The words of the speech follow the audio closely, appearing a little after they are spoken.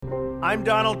I'm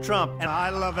Donald Trump, and I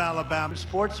love Alabama.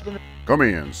 Sportsman. Come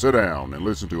in, sit down, and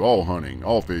listen to all hunting,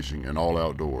 all fishing, and all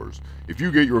outdoors. If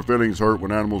you get your feelings hurt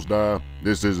when animals die,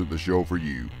 this isn't the show for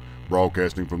you.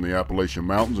 Broadcasting from the Appalachian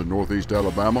Mountains in northeast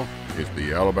Alabama, it's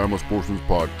the Alabama Sportsman's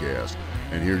Podcast.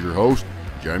 And here's your host,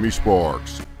 Jamie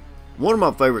Sparks. One of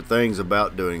my favorite things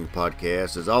about doing the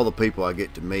podcast is all the people I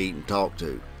get to meet and talk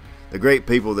to. The great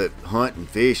people that hunt and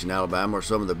fish in Alabama are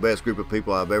some of the best group of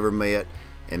people I've ever met,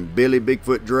 and Billy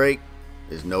Bigfoot Drake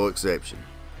is no exception.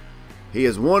 He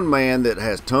is one man that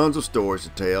has tons of stories to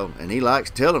tell, and he likes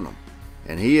telling them,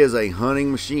 and he is a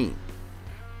hunting machine.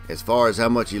 As far as how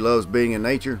much he loves being in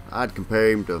nature, I'd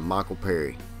compare him to Michael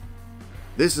Perry.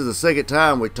 This is the second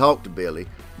time we talked to Billy,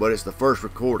 but it's the first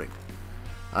recording.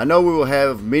 I know we will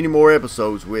have many more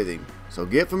episodes with him, so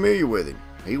get familiar with him.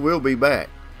 He will be back.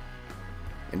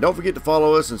 And don't forget to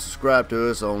follow us and subscribe to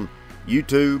us on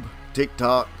YouTube,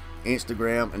 TikTok,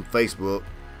 Instagram, and Facebook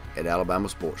at Alabama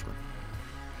Sportsman.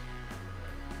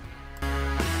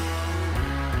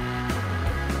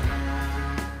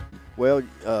 Well,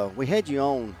 we had you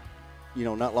on,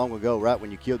 not long ago, right when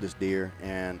you killed this deer,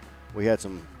 and we had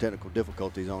some technical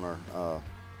difficulties on our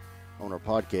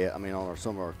podcast. On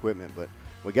some of our equipment, but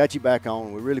we got you back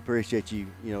on. We really appreciate you,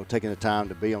 taking the time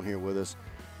to be on here with us.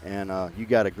 And you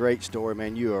got a great story,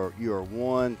 man. You are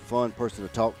one fun person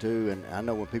to talk to, and I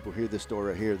know when people hear this story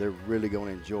right here, they're really going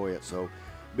to enjoy it. So,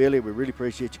 Billy, we really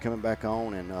appreciate you coming back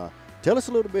on, and tell us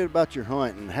a little bit about your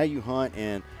hunt and how you hunt.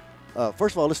 And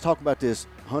first of all, let's talk about this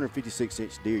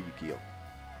 156-inch deer you killed.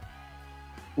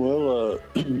 Well,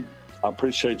 I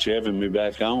appreciate you having me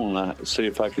back on. I see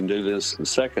if I can do this the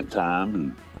second time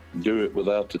and do it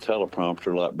without the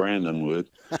teleprompter like Brandon would.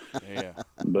 Yeah.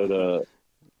 But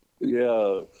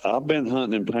yeah, I've been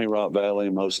hunting in Paint Rock Valley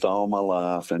most all my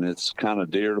life, and it's kind of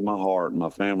dear to my heart. My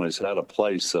family's had a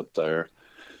place up there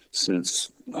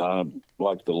since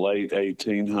like the late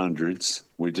 1800s.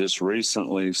 We just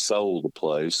recently sold the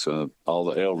place. All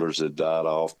the elders had died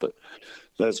off, but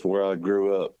that's where I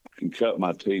grew up and cut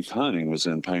my teeth hunting was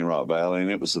in Paint Rock Valley, and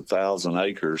it was 1,000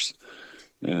 acres.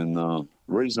 And the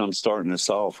reason I'm starting this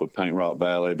off with Paint Rock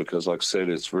Valley, because like I said,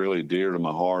 it's really dear to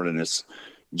my heart, and it's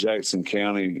Jackson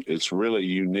County. It's really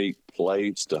unique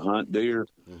place to hunt deer.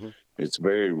 Mm-hmm. It's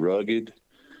very rugged.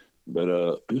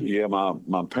 But yeah,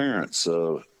 my parents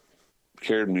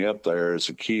carried me up there as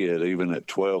a kid, even at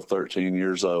 12, 13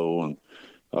 years old. And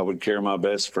I would carry my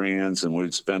best friends, and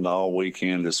we'd spend all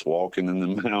weekend just walking in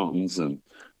the mountains and,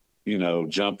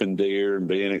 jumping deer and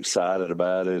being excited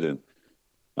about it.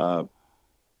 And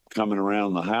coming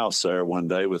around the house there one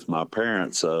day with my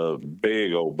parents, a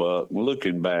big old buck.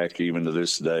 Looking back, even to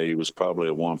this day, he was probably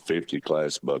a 150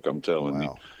 class buck, I'm telling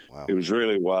you. Wow. He was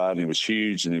really wide, and he was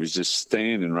huge, and he was just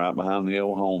standing right behind the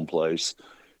old home place.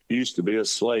 Used to be a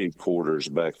slave quarters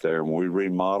back there. When we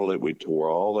remodeled it, we tore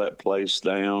all that place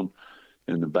down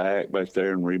in the back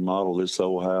there and remodeled this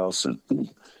old house. And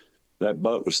that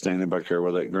buck was standing back there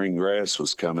where that green grass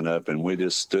was coming up, and we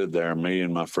just stood there, me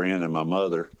and my friend and my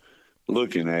mother,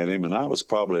 looking at him. And I was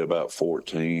probably about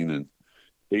 14, and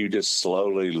he just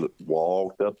slowly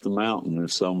walked up the mountain.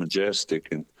 It's so majestic.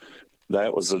 And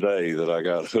that was the day that I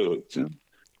got hooked. And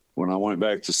when I went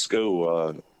back to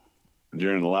school,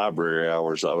 during the library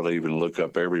hours, I would even look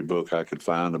up every book I could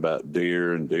find about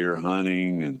deer and deer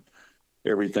hunting and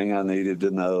everything I needed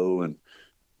to know. And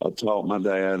I taught my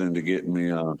dad into getting me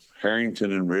a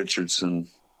Harrington and Richardson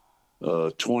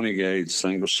 20-gauge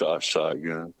single-shot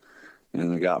shotgun.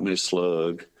 And they got me a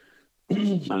slug,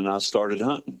 and I started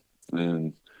hunting.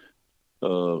 And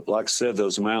like I said,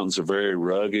 those mountains are very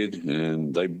rugged,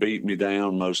 and they beat me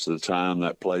down most of the time,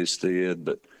 that place did.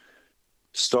 But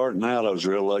starting out, I was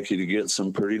real lucky to get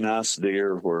some pretty nice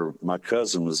deer, where my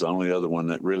cousin was the only other one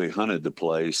that really hunted the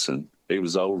place, and he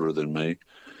was older than me.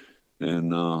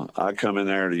 And I come in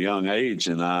there at a young age,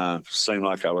 and I seemed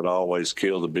like I would always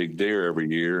kill the big deer every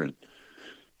year. And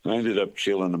I ended up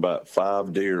killing about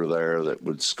 5 deer there that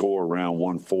would score around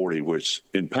 140, which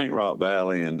in Paint Rock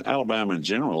Valley and Alabama in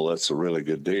general, that's a really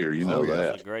good deer. You know that.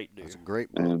 That's a great deer. That's a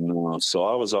great one. And so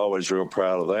I was always real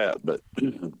proud of that. But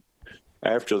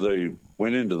after they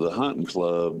went into the hunting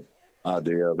club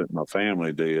idea of it, my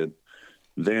family did,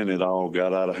 then it all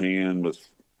got out of hand with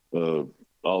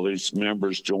all these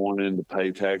members joining to pay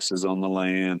taxes on the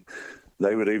land.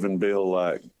 They would even build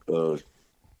like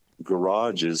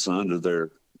garages under their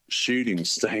shooting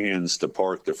stands to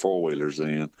park their four-wheelers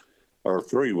in, or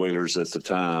three-wheelers at the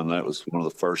time. That was one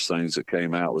of the first things that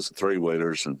came out, was the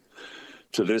three-wheelers. And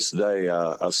to this day,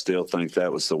 I still think that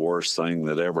was the worst thing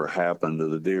that ever happened to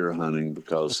the deer hunting,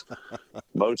 because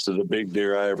most of the big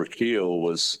deer I ever killed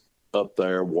was up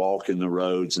there walking the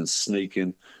roads and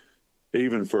sneaking.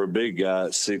 even for a big guy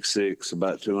at 6'6",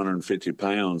 about 250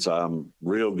 pounds, I'm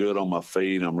real good on my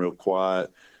feet. I'm real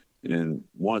quiet. And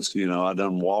once, I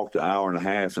done walked an hour and a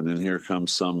half, and then here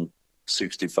comes some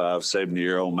 65,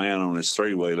 70-year-old man on his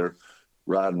three-wheeler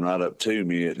riding right up to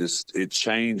me. It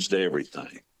changed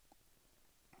everything.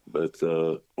 But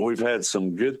we've had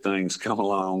some good things come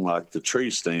along, like the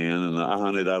tree stand, and I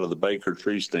hunted out of the Baker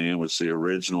tree stand, which is the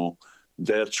original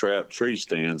death trap tree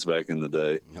stands back in the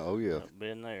day. Oh, yeah.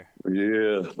 Been there.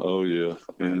 Yeah. Oh, yeah.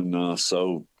 And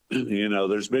so,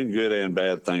 there's been good and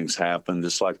bad things happen,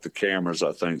 just like the cameras,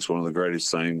 I think, is one of the greatest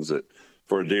things that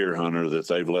for a deer hunter that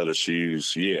they've let us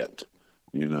use yet,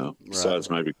 besides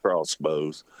maybe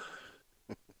crossbows.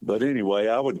 But anyway,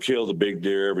 I would kill the big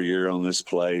deer every year on this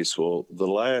place. Well, the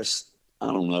last,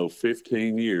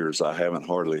 15 years, I haven't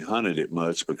hardly hunted it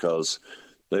much because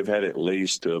they've had it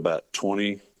leased to about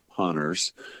 20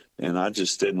 hunters. And I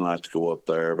just didn't like to go up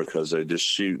there because they're just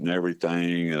shooting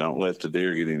everything and don't let the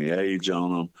deer get any age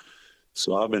on them.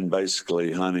 So I've been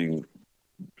basically hunting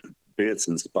bits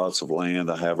and spots of land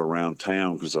I have around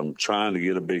town because I'm trying to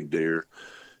get a big deer.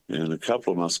 And a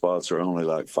couple of my spots are only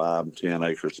like 5 and 10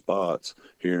 acre spots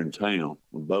here in town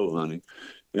with bow hunting.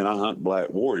 And I hunt black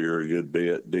warrior a good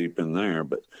bit deep in there,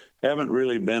 but haven't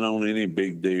really been on any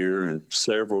big deer in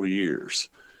several years.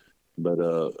 But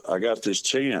I got this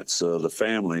chance. The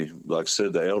family, like I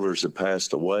said, the elders had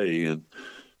passed away, and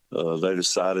they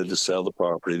decided to sell the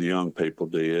property. The young people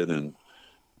did, and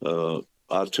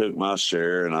I took my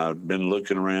share, and I've been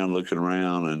looking around,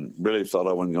 and really thought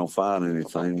I wasn't going to find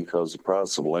anything because the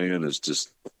price of land is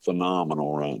just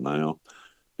phenomenal right now,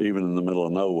 even in the middle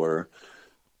of nowhere.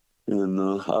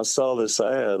 And I saw this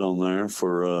ad on there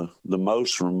for the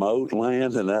most remote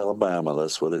land in Alabama.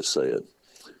 That's what it said.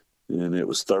 And it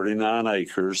was 39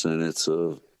 acres, and it's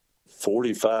a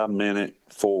 45-minute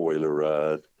four-wheeler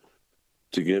ride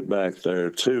to get back there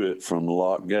to it from the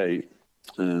lock gate.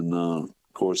 And, of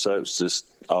course, that was just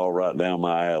all right down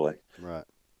my alley. Right.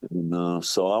 And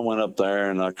so I went up there,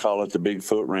 and I call it the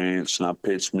Bigfoot Ranch, and I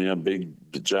pitched me a big,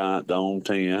 giant dome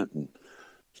tent and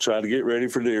tried to get ready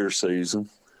for deer season.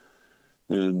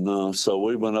 And so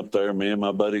we went up there, me and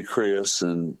my buddy Chris,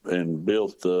 and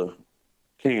built the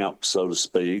camp, so to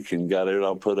speak, and got it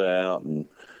all put out. And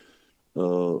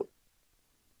the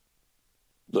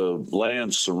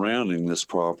land surrounding this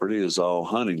property is all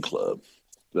hunting club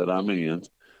that I'm in,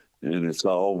 and it's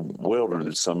all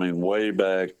wilderness. I mean, way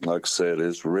back, like I said,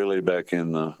 it's really back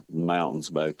in the mountains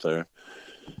back there.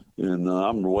 And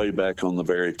I'm way back on the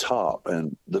very top.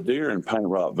 And the deer in Paint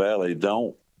Rock Valley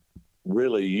don't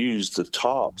really use the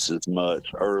tops as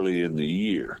much early in the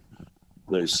year.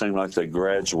 They seem like they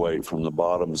graduate from the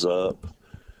bottoms up.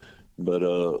 But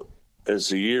as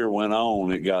the year went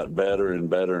on, it got better and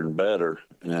better and better.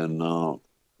 And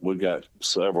we got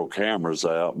several cameras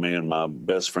out, me and my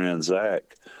best friend,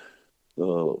 Zach.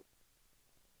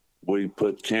 We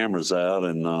put cameras out,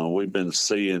 and we've been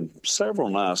seeing several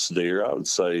nice deer. I would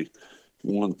say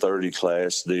 130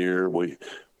 class deer. We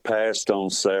passed on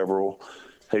several.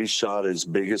 He shot his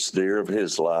biggest deer of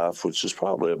his life, which is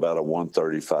probably about a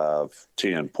 135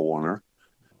 10-pointer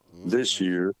this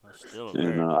year.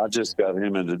 And I just got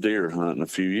him into deer hunting a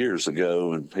few years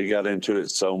ago, and he got into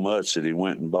it so much that he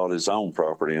went and bought his own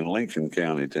property in Lincoln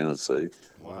County, Tennessee.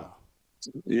 Wow.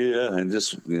 Yeah, and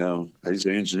just, he's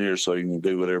an engineer, so he can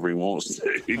do whatever he wants to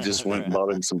do. He just went and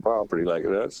bought him some property. Like,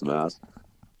 that's nice.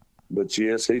 But,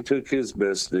 yes, he took his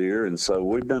best deer, and so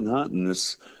we've been hunting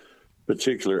this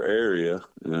particular area,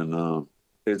 and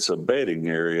it's a bedding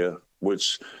area,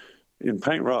 which in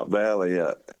Paint Rock Valley,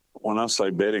 when I say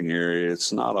bedding area,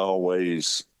 it's not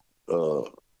always, a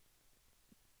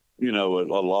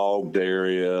logged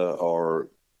area or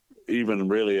even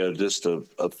really just a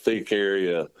thick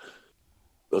area,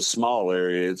 a small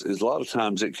area. It's a lot of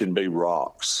times it can be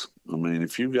rocks. I mean,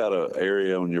 if you've got an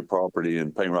area on your property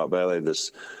in Paint Rock Valley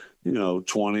that's,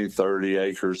 20, 30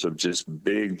 acres of just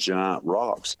big, giant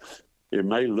rocks, it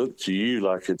may look to you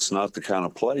like it's not the kind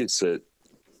of place that,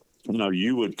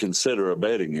 you would consider a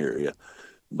bedding area.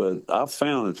 But I've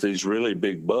found that these really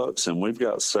big bucks, and we've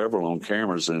got several on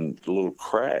cameras in little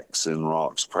cracks in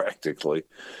rocks practically,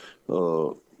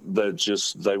 that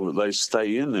just, they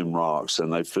stay in them rocks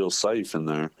and they feel safe in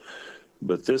there.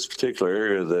 But this particular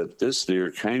area that this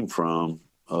deer came from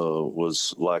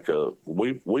was like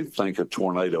we think a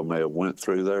tornado may have went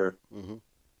through there.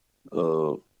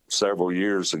 Mm-hmm. Several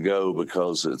years ago,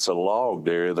 because it's a logged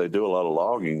area. They do a lot of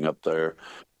logging up there,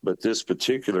 but this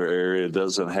particular area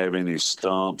doesn't have any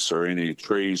stumps or any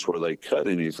trees where they cut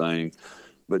anything,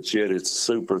 but yet it's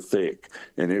super thick,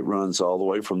 and it runs all the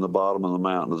way from the bottom of the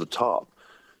mountain to the top.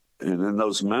 And in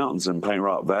those mountains in Paint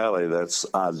Rock Valley, that's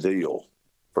ideal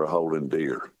for holding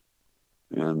deer.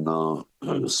 And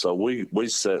so we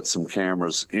set some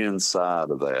cameras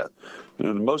inside of that.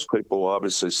 And most people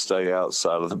obviously stay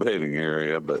outside of the bedding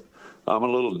area, but I'm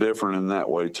a little different in that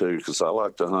way too, because I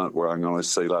like to hunt where I'm going to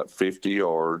see like 50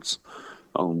 yards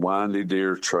on windy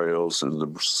deer trails and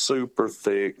the super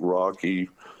thick, rocky,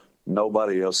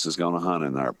 nobody else is going to hunt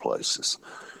in our places.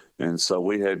 And so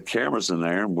we had cameras in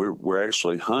there, and we're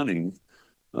actually hunting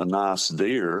a nice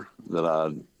deer that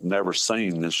I'd never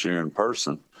seen this year in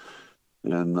person.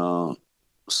 And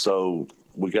so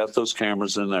we got those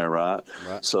cameras in there, right?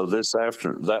 So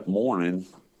that morning,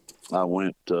 I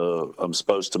went, I'm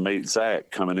supposed to meet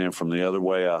Zach coming in from the other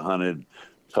way. I hunted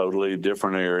totally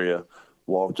different area,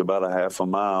 walked about a half a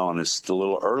mile, and it's a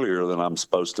little earlier than I'm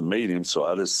supposed to meet him. So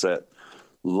I just sat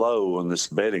low in this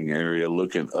bedding area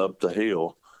looking up the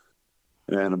hill.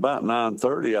 And about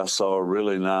 9:30, I saw a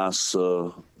really nice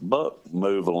buck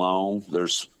move along.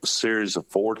 There's a series of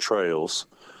 4 trails.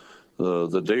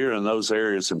 The deer in those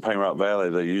areas in Paint Rock Valley,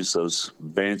 they use those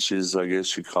benches, I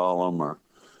guess you call them,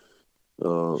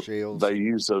 or they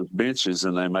use those benches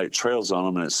and they make trails on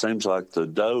them. And it seems like the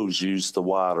does use the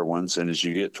wider ones, and as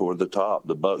you get toward the top,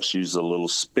 the bucks use the little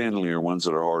spindlier ones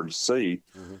that are hard to see.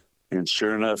 Mm-hmm. And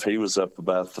sure enough, he was up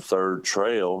about the 3rd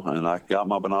trail, and I got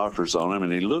my binoculars on him,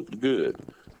 and he looked good.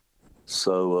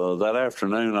 So that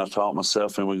afternoon, I talked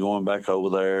myself into going back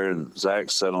over there, and Zach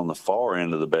sat on the far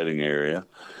end of the bedding area.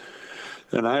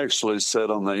 And I actually said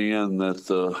on the end that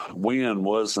the wind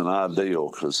wasn't ideal,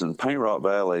 because in Paint Rock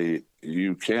Valley,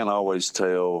 you can't always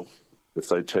tell if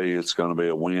they tell you it's going to be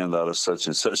a wind out of such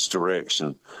and such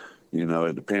direction. You know,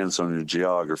 it depends on your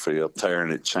geography up there,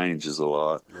 and it changes a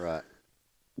lot. Right.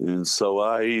 And so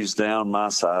I eased down my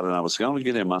side, and I was going to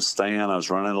get in my stand. I was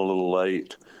running a little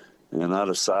late, and I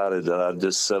decided that I'd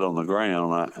just sit on the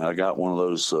ground. I got one of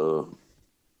those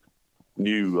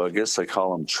new, I guess they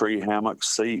call them tree hammock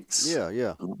seats.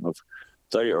 Yeah.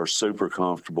 They are super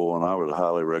comfortable, and I would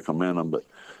highly recommend them. But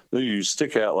you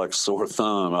stick out like a sore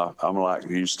thumb. I'm like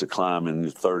used to climbing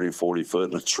 30, 40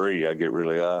 foot in a tree. I get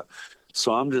really high.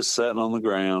 So I'm just sitting on the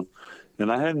ground,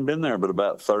 and I hadn't been there but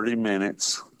about 30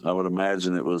 minutes. I would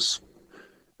imagine it was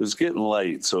getting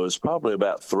late, so it's probably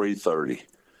about 3:30.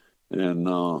 And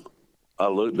I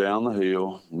looked down the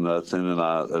hill, nothing, and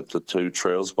at the 2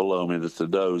 trails below me that the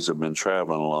does have been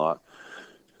traveling a lot.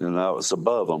 And I was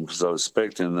above them because I was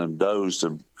expecting them does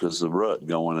because of the rut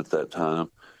going at that time.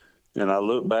 And I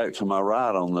looked back to my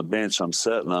right on the bench I'm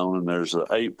sitting on, and there's an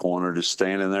 8-pointer just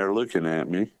standing there looking at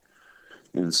me.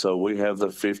 And so we have the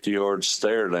 50-yard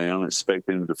stare down,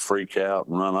 expecting him to freak out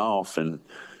and run off. And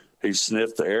he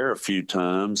sniffed the air a few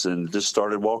times and just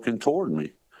started walking toward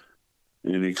me.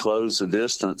 And he closed the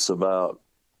distance about,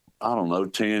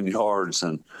 10 yards.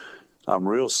 And I'm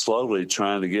real slowly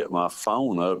trying to get my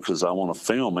phone up because I want to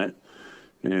film it.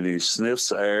 And he sniffs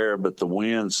the air, but the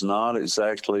wind's not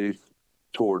exactly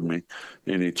toward me.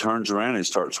 And he turns around and he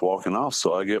starts walking off.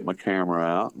 So I get my camera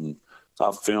out and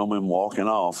I film him walking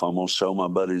off. I'm going to show my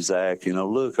buddy Zach,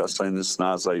 look, I seen this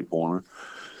nice 8-pointer.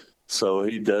 So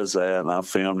he does that, and I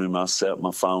filmed him. I set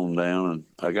my phone down, and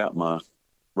I got my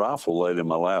rifle laid in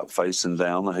my lap facing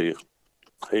down the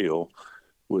hill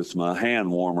with my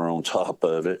hand warmer on top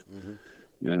of it.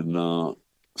 Mm-hmm. And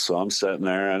so I'm sitting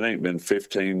there. It ain't been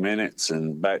 15 minutes,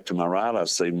 and back to my right, I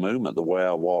see movement the way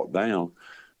I walked down.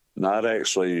 And I'd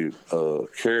actually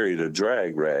carried a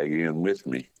drag rag in with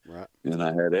me. Right. And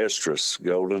I had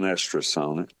golden estrus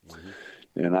on it. Mm-hmm.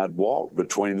 And I'd walk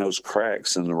between those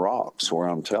cracks in the rocks where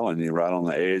I'm telling you, right on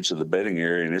the edge of the bedding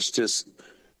area. And it's just,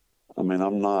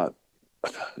 I'm not,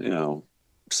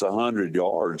 it's 100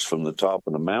 yards from the top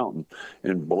of the mountain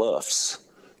in bluffs.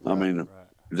 Right.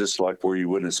 Just like where you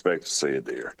wouldn't expect to see a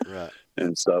deer. Right.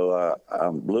 And so I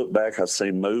look back, I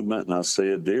see movement, and I see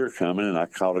a deer coming, and I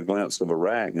caught a glimpse of a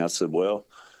rack. And I said, well,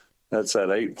 that's that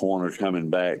 8-pointer coming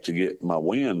back to get my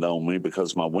wind on me,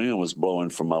 because my wind was blowing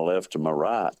from my left to my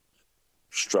right,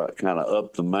 kind of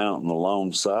up the mountain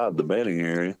alongside the bedding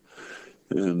area.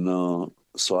 And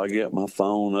so I get my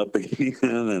phone up again,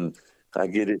 and I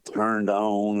get it turned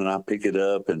on, and I pick it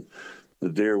up, and the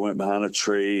deer went behind a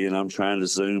tree, and I'm trying to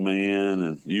zoom in,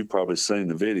 and you've probably seen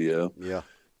the video. Yeah.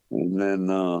 And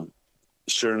then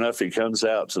sure enough, he comes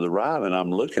out to the right, and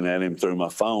I'm looking at him through my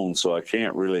phone, so I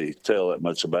can't really tell that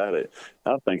much about it.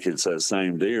 I think it's that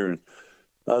same deer. And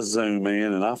I zoom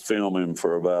in, and I film him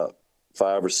for about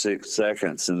 5 or 6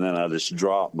 seconds, and then I just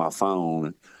drop my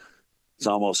phone. It's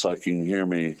almost like you can hear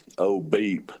me,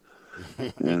 beep.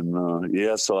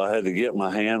 And, so I had to get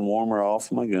my hand warmer off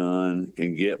my gun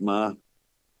and get my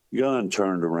gun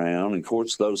turned around. And of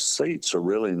course, those seats are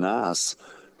really nice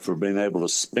for being able to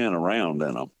spin around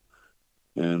in them.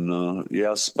 And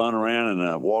I spun around and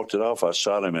I walked it off. I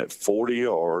shot him at 40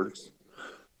 yards.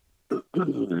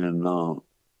 And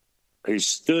he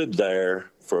stood there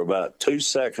for about 2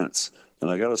 seconds, and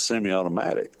I got a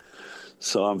semi-automatic.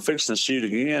 So I'm fixing to shoot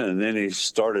again, and then he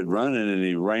started running, and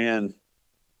he ran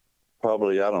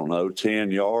probably, 10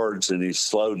 yards, and he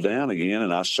slowed down again,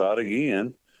 and I shot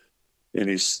again, and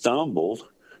he stumbled.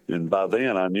 And by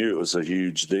then I knew it was a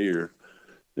huge deer.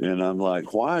 And I'm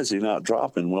like, why is he not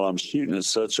dropping? Well, I'm shooting at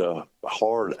such a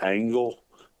hard angle,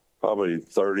 probably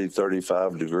 30,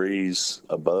 35 degrees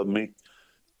above me,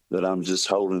 that I'm just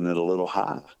holding it a little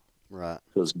high. Right.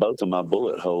 Because both of my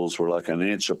bullet holes were like an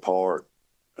inch apart,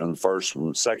 and the first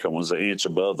one, second was an inch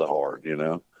above the heart,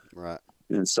 Right.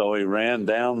 And so he ran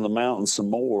down the mountain some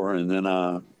more, and then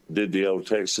I did the old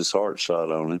Texas heart shot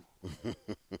on him,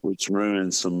 which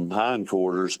ruined some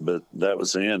hindquarters, but that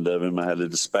was the end of him. I had to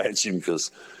dispatch him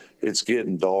because it's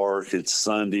getting dark. It's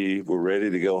Sunday. We're ready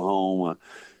to go home.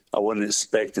 I wasn't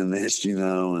expecting this,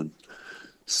 and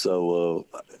so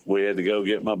we had to go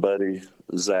get my buddy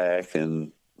Zach,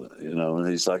 and and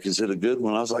he's like, "Is it a good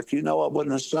one?" I was like, "I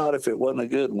wouldn't have shot if it wasn't a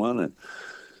good one." And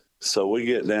so we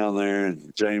get down there,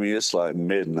 and Jamie, it's like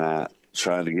midnight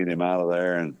trying to get him out of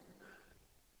there, and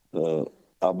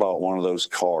I bought one of those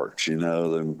carts,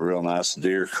 the real nice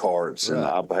deer carts, and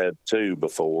I've had 2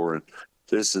 before, and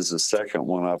this is the second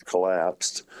one I've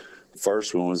collapsed. The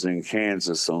first one was in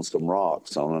Kansas on some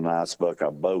rocks on a nice buck I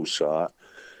bow shot.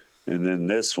 And then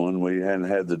this one, we hadn't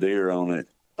had the deer on it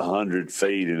 100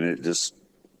 feet, and it just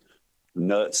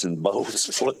nuts and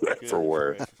bolts flew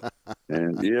everywhere.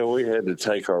 And we had to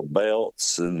take our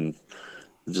belts and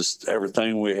just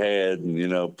everything we had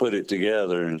and, put it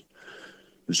together and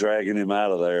dragging him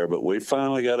out of there. But we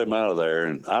finally got him out of there,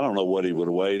 and I don't know what he would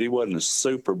have weighed. He wasn't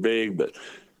super big, but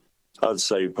I'd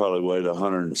say he probably weighed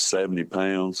 170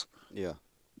 pounds. Yeah.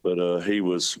 But he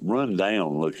was run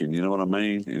down looking, you know what I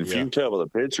mean? And if you can tell by the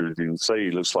pictures, you can see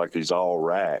he looks like he's all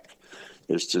rack.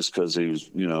 It's just because he was,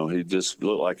 he just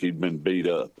looked like he'd been beat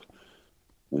up.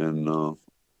 And,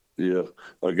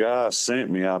 a guy sent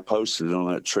me, I posted it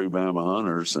on that True Bama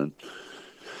Hunters, and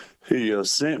he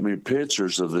sent me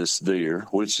pictures of this deer,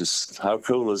 which is, how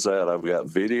cool is that? I've got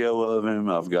video of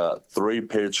him. I've got 3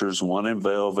 pictures, one in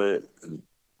velvet,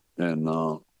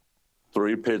 and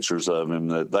 3 pictures of him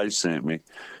that they sent me,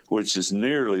 which is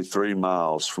nearly 3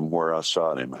 miles from where I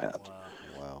shot him at.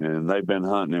 Wow. And they've been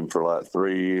hunting him for like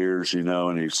 3 years,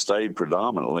 and he stayed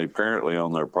predominantly, apparently,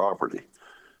 on their property.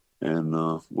 And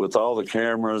with all the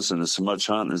cameras and as much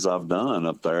hunting as I've done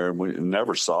up there, we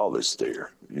never saw this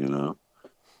deer,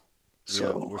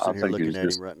 So we're sitting here looking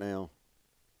at him right now.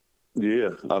 Yeah,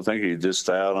 I think he's just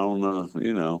out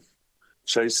on,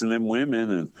 chasing them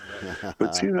women.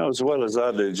 But as well as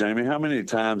I do, Jamie, how many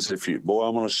times I'm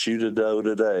going to shoot a doe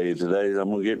today I'm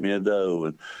going to get me a doe.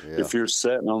 And if you're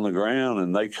sitting on the ground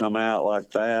and they come out like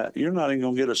that, you're not even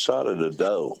going to get a shot at a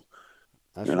doe.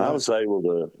 That's and right. I was able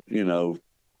to,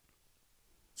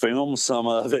 film some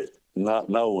of it, not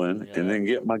knowing, and then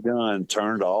get my gun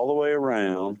turned all the way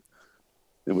around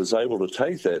and was able to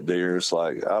take that deer. It's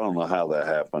like, I don't know how that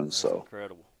happened. So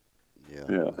incredible.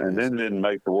 Yeah. And then didn't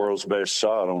make the world's best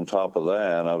shot on top of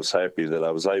that. I was happy that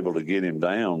I was able to get him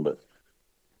down, but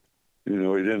he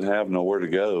didn't have nowhere to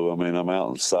go. I mean, I'm out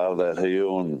on the side of that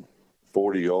hill and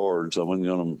 40 yards. I wasn't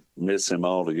going to miss him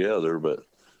altogether, but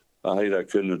I hate I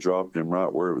couldn't have dropped him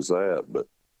right where it was at. But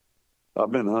I've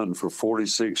been hunting for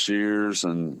 46 years,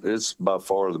 and it's by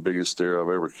far the biggest deer I've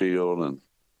ever killed. And,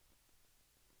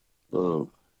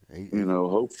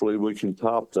 hopefully we can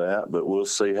top that, but we'll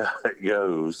see how it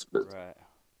goes. But, Right.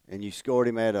 And you scored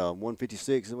him at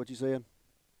 156, is that what you said?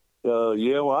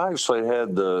 well, I actually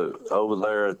had over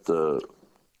there at the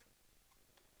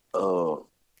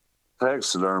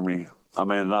taxidermy. I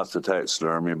mean, not the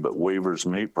taxidermy, but Weaver's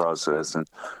Meat Processing.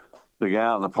 The guy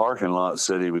out in the parking lot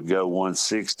said he would go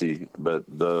 160, but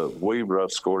the Weaver,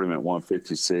 I've scored him at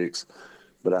 156,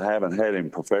 but I haven't had him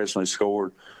professionally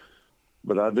scored.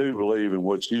 But I do believe in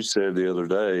what you said the other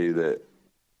day, that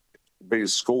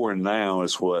biggest scoring now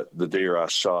is what the deer I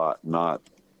shot, not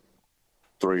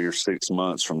 3 or 6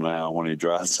 months from now when he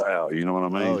dries out. You know what I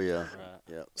mean? Oh, yeah. Right.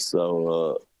 Yeah.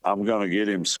 So I'm going to get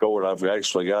him scored. I've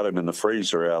actually got him in the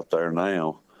freezer out there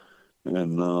now.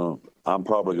 And I'm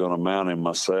probably going to mount him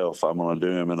myself. I'm going to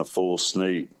do him in a full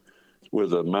sneak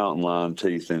with a mountain lion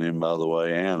teeth in him, by the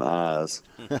way, and eyes.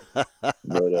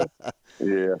 But,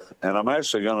 yeah. And I'm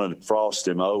actually going to frost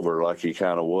him over like he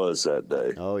kind of was that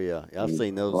day. Oh, yeah. I've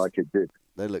seen those. Like it did.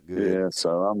 They look good. Yeah,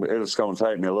 so it's going to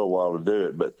take me a little while to do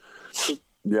it. But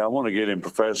Yeah, I want to get him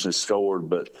professionally scored,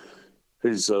 but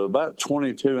he's about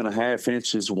 22 and a half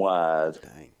inches wide.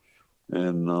 Dang.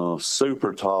 And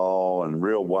super tall and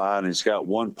real wide. And he's got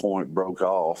one point broke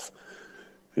off.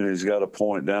 And he's got a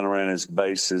point down around his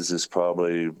bases is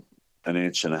probably an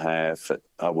inch and a half.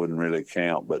 I wouldn't really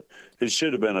count, but it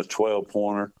should have been a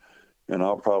 12-pointer. And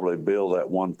I'll probably build that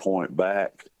 1 point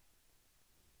back.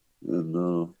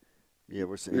 And yeah,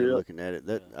 we're sitting here looking at it.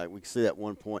 We can see that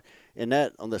 1 point. And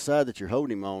that on the side that you're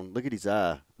holding him on, look at his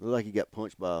eye. Look like he got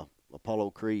punched by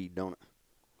Apollo Creed, don't it?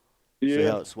 Yeah. See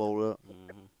how it swelled up?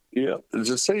 Mm-hmm. Yeah.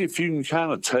 Just see if you can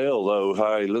kind of tell, though,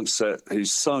 how he looks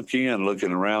he's sunk in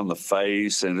looking around the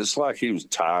face, and it's like he was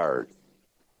tired.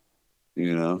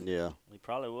 Yeah. He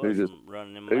probably was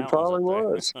running them mountains. He probably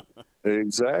was.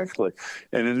 Exactly.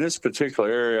 And in this particular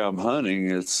area I'm hunting,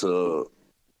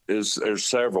 there's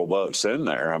several bucks in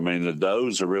there. I mean, the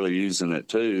does are really using it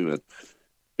too. And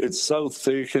it's so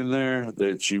thick in there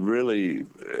that you really,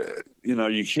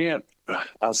 you can't,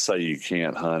 I say you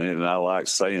can't hunt it. And I like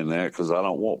saying that because I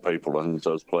don't want people to hunt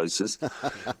those places.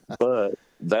 But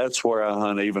that's where I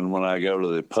hunt even when I go to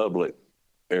the public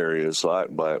areas like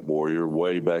Black Warrior,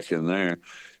 way back in there,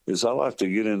 is I like to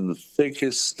get in the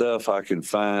thickest stuff I can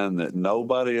find that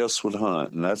nobody else would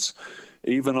hunt. And that's,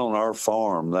 even on our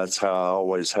farm, that's how I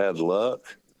always had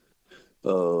luck.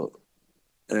 And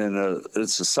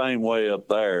it's the same way up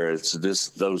there. It's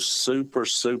just those super,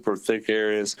 super thick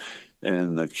areas.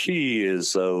 And the key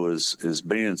is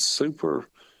being super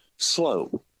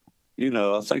slow.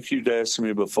 I think you'd asked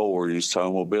me before, you was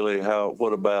talking, well, Billy, how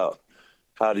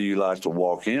do you like to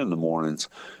walk in the mornings?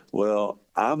 Well,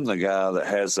 I'm the guy that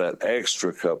has that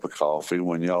extra cup of coffee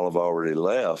when y'all have already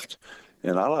left.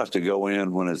 And I like to go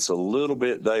in when it's a little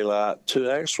bit daylight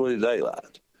to actually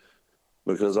daylight,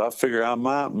 because I figure I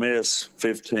might miss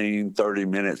 15, 30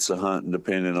 minutes of hunting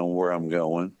depending on where I'm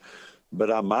going,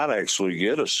 but I might actually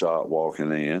get a shot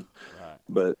walking in. Right.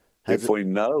 But if we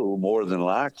know, more than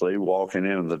likely walking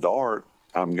in the dark,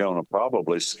 I'm going to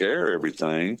probably scare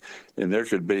everything, and there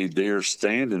could be deer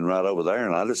standing right over there,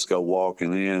 and I just go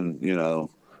walking in,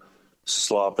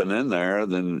 slopping in there,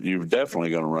 then you're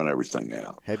definitely going to run everything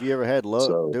out. Have you ever had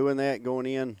luck doing that, going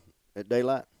in at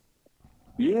daylight?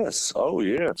 Yes. Oh,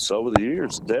 yes. Over the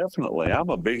years, definitely. I'm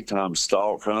a big-time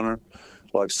stalk hunter.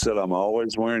 Like I said, I'm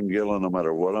always wearing gillen no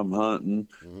matter what I'm hunting.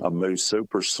 Mm-hmm. I move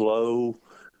super slow.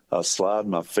 I slide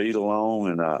my feet along,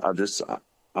 and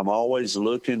I'm always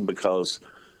looking, because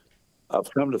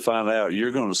I've come to find out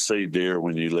you're going to see deer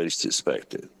when you least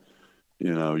expect it.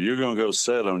 You're going to go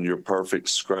sit on your perfect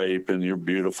scrape in your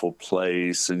beautiful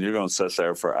place, and you're going to sit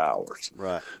there for hours.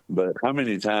 Right. But how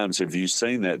many times have you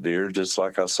seen that deer, just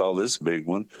like I saw this big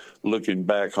one, looking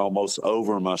back almost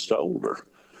over my shoulder?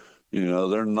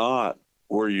 They're not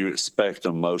where you expect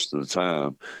them most of the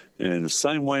time. And the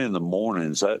same way in the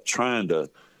mornings,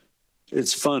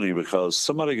 it's funny because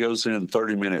somebody goes in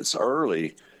 30 minutes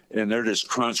early, and they're just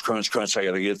crunch, crunch, crunch. I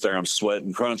got to get there. I'm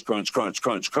sweating. Crunch, crunch, crunch,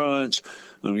 crunch, crunch.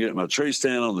 I'm getting my tree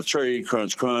stand on the tree.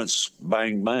 Crunch, crunch,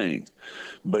 bang, bang.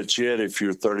 But yet, if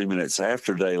you're 30 minutes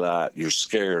after daylight, you're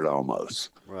scared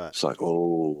almost. Right. It's like,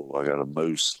 oh, I got to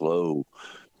move slow.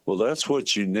 Well, that's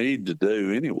what you need to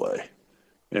do anyway.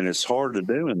 And it's hard to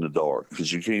do in the dark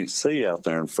because you can't see out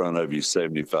there in front of you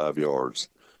 75 yards.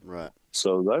 Right.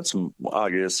 So that's, I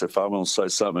guess, if I'm going to say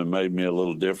something that made me a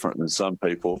little different than some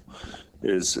people,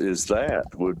 is that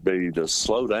would be to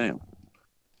slow down,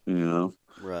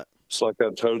 Right. It's like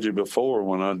I told you before,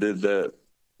 when I did that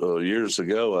years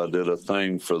ago, I did a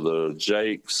thing for the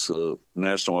Jakes,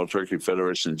 National Wild Turkey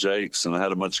Federation Jakes, and I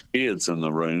had a bunch of kids in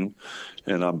the room,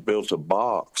 and I built a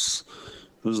box.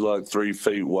 It was like 3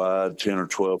 feet wide, 10 or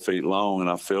 12 feet long, and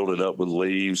I filled it up with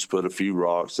leaves, put a few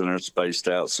rocks in there, spaced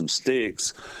out some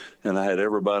sticks, and I had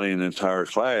everybody in the entire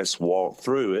class walk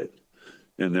through it,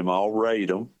 and them all rate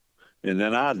them. And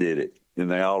then I did it, and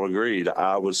they all agreed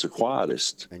I was the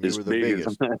quietest, and you as were the big biggest.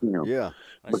 as I am. Yeah.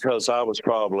 Because I was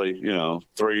probably,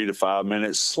 3 to 5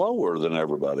 minutes slower than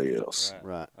everybody else.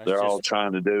 Right. They're all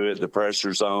trying to do it. The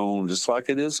pressure's on, just like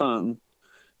it is hunting.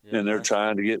 Yeah, and they're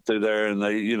trying to get through there, and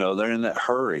they're in that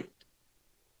hurry.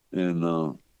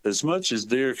 And as much as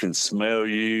deer can smell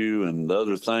you and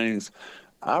other things,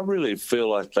 I really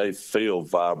feel like they feel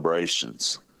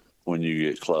vibrations when you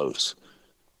get close.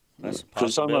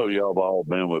 Because I know y'all have all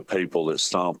been with people that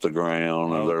stomp the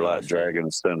ground, and they're like dragging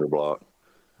a cinder block.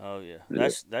 Oh yeah,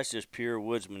 that's just pure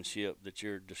woodsmanship that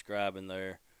you're describing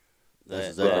there.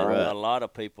 That a lot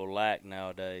of people lack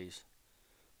nowadays.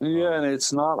 Yeah, and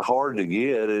it's not hard to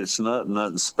get. It's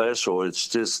nothing special. It's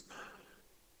just,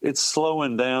 it's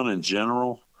slowing down in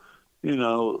general. you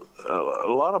know,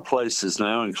 a lot of places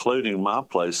now, including my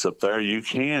place up there, you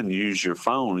can use your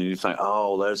phone, and you think,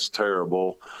 oh, that's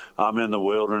terrible. I'm in the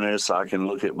wilderness. I can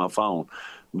look at my phone.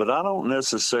 But I don't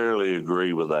necessarily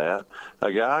agree with that.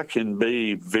 A guy can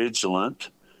be vigilant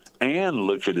and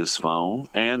look at his phone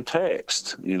and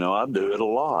text. You know, I do it a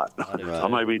lot. I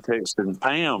may be texting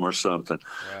Pam or something,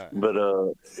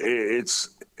 but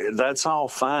that's all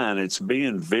fine. It's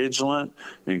being vigilant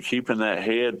and keeping that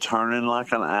head turning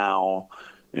like an owl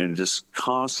and just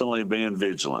constantly being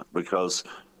vigilant, because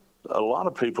a lot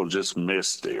of people just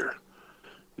miss deer.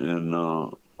 And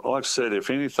like I said, if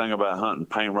anything about hunting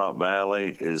Paint Rock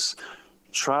Valley is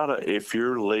try to, if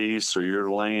your lease or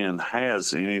your land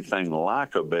has anything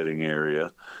like a bedding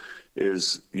area,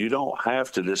 is you don't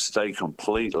have to just stay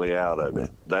completely out of it.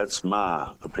 That's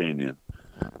my opinion.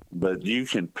 But you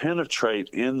can penetrate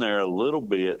in there a little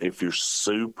bit if you're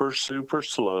super, super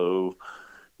slow.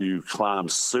 You climb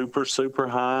super, super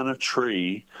high in a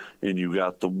tree and you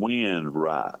got the wind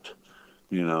right.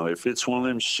 You know, if it's one of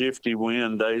them shifty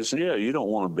wind days, yeah, you don't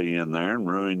want to be in there and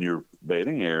ruin your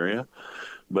bedding area.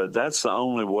 But that's the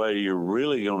only way you're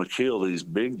really going to kill these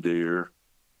big deer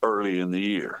early in the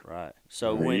year. Right.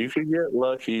 So when you can get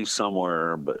lucky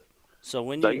somewhere, but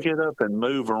they get up and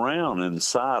move around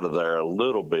inside of there a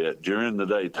little bit during the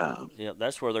daytime. Yeah,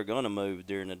 that's where they're going to move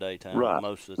during the daytime. Right.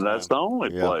 Most of the time. That's the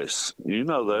only place. You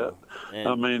know that.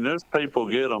 I mean, there's people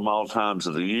get them all times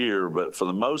of the year, but for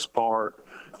the most part,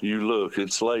 you look,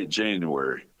 it's late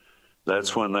January.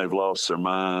 That's when they've lost their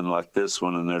mind, like this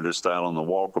one, and they're just out on the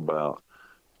walkabout.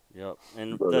 Yep.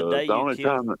 And But,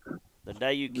 the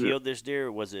day you killed this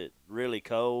deer, was it really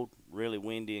cold, really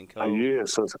windy and cold?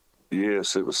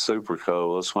 Yes, it was super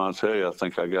cold. That's why I tell you, I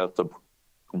think I got the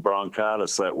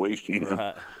bronchitis that weekend.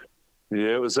 Right.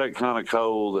 Yeah, it was that kind of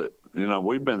cold that, you know,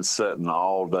 we've been sitting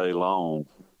all day long,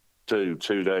 2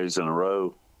 days in a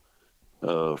row,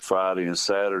 Friday and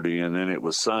Saturday, and then it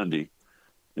was Sunday.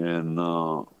 And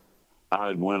I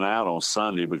had went out on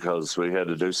Sunday because we had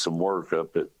to do some work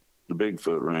up at the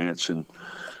Bigfoot Ranch, and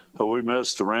we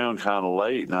messed around kind of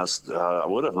late, and I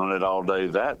would have hunted all day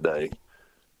that day.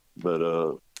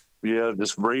 But, yeah,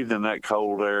 just breathing that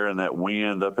cold air and that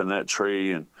wind up in that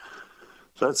tree. And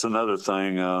that's another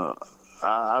thing.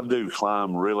 I do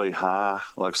climb really high.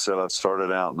 Like I said, I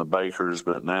started out in the Bakers,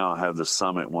 but now I have the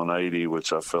Summit 180,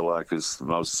 which I feel like is the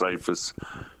most safest,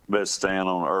 best stand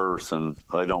on earth, and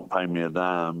they don't pay me a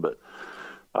dime. But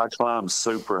I climb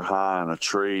super high in a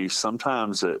tree.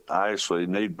 Sometimes I actually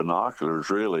need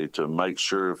binoculars, really, to make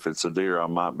sure if it's a deer I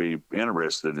might be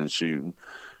interested in shooting,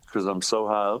 because I'm so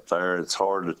high up there, it's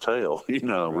hard to tell, you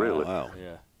know, really. Wow.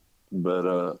 Yeah.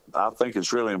 But I think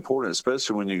it's really important,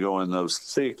 especially when you go in those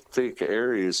thick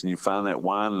areas and you find that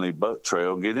winding buck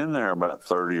trail. Get in there about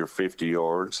 30 or 50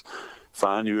 yards,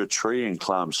 find you a tree and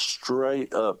climb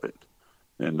straight up it.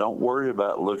 And don't worry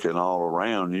about looking all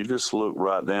around. You just look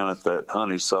right down at that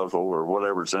honeysuckle or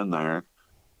whatever's in there.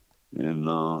 And,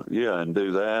 and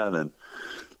do that. And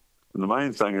the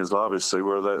main thing is obviously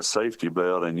wear that safety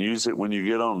belt and use it when you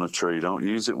get on the tree. Don't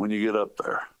use it when you get up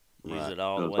there. Use it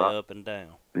all the way up and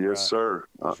down. Yes, sir.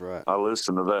 That's right. I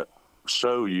listened to that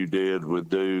show you did with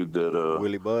dude that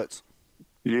Willie Butts.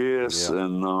 Yes, yeah.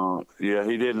 And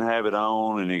he didn't have it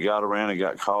on, and he got around and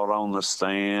got caught on the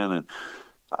stand. And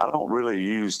I don't really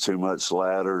use too much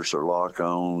ladders or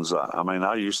lock-ons. I mean,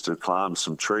 I used to climb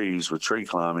some trees with tree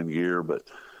climbing gear, but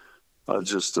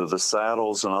just the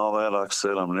saddles and all that. Like I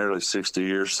said, I'm nearly 60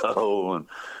 years old,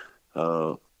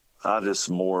 and I just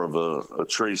more of a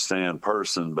tree stand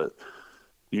person. But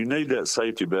you need that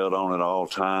safety belt on at all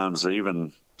times,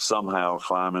 even somehow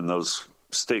climbing those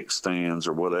stick stands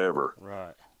or whatever.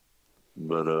 Right.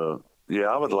 But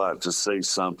I would like to see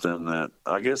something that,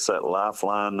 I guess that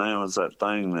lifeline now is that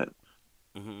thing that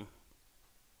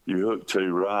you hook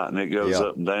to, right, and it goes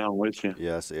up and down with you.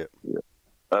 Yeah, that's it. Yeah.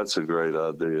 That's a great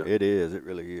idea. It is. It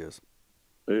really is.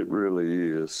 It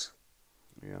really is.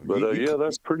 Yeah. But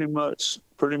that's pretty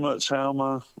much how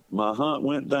my hunt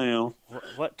went down.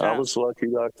 What time? I was lucky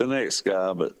like the next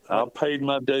guy, but I paid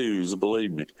my dues,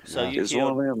 believe me. So it's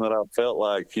one of them that I felt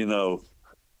like, you know,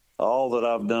 all that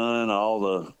I've done, all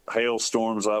the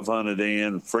hailstorms I've hunted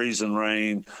in, freezing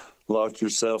rain, locked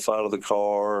yourself out of the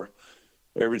car,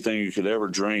 everything you could ever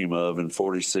dream of in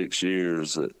 46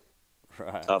 years.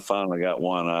 Right. I finally got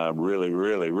one I'm really,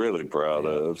 really, really proud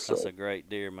of. So. That's a great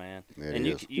deer, man. It and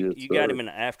is. you got him in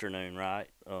the afternoon, right?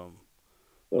 I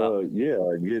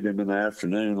get him in the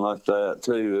afternoon like that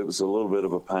too. It was a little bit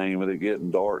of a pain with it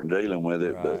getting dark and dealing with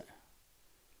it, but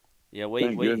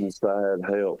thank goodness I had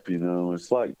help. You know,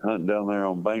 it's like hunting down there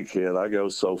on Bankhead. I go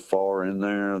so far in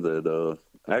there that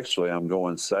actually, I'm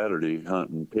going Saturday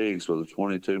hunting pigs with a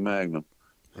 22 Magnum.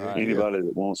 Right. Anybody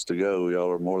that wants to go, y'all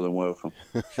are more than welcome.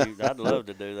 Shoot, I'd love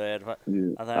to do that. I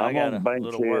think I got a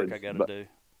little work I got to do.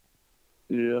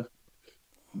 Yeah.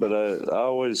 But I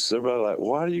always, everybody like,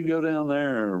 why do you go down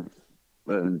there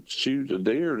and shoot a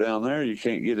deer down there? You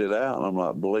can't get it out. And I'm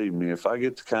like, believe me, if I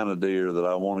get the kind of deer that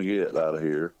I want to get out of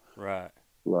here, right?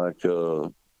 Like,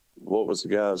 what was the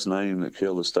guy's name that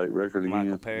killed the state record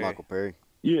again? Michael Perry.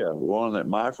 Yeah, one that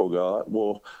Michael got.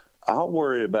 Well, I'll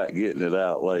worry about getting it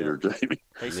out later, Jamie.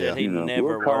 He said he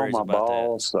never we'll call worries my about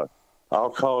boss. that.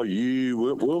 I'll call you.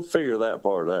 We'll figure that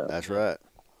part out. That's right.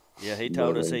 Yeah, he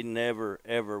told us he never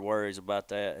ever worries about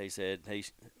that. He said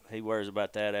he worries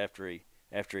about that after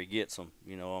he gets them.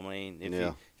 You know what I mean?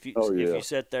 If you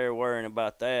sit there worrying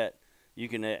about that, you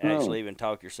can actually even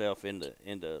talk yourself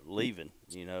into leaving.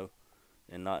 You know,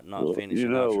 and not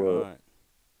finishing out your hunt.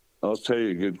 I'll tell you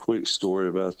a good quick story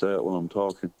about that while I'm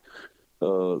talking.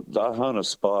 I hunt a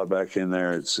spot back in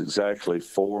there. It's exactly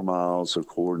 4 miles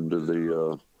according to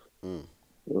the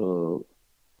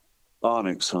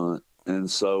onyx hunt. And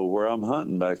so where I'm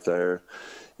hunting back there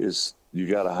is you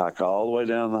got to hike all the way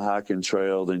down the hiking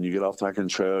trail. Then you get off the hiking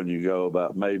trail and you go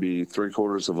about maybe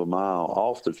 3/4 of a mile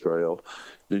off the trail.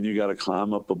 Then you got to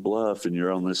climb up a bluff and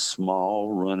you're on this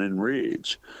small running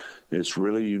ridge. It's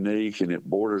really unique, and it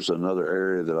borders another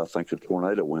area that I think a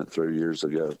tornado went through years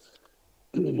ago.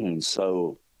 And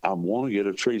so I want to get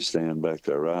a tree stand back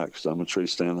there, right? Because I'm a tree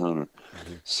stand hunter.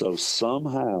 Mm-hmm. So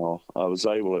somehow I was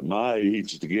able at my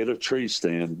age to get a tree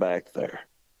stand back there,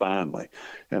 finally.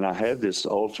 And I had this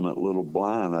ultimate little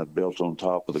blind I built on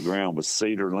top of the ground with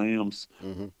cedar limbs.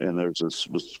 Mm-hmm. And there's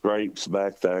scrapes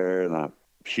back there and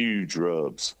huge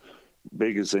rubs,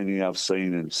 big as any I've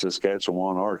seen in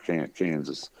Saskatchewan or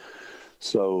Kansas.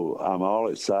 So I'm all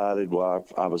excited. Well,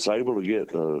 I was able to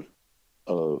get a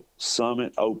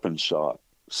Summit open shot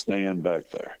stand back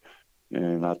there.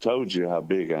 And I told you how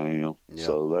big I am. Yep.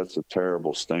 So that's a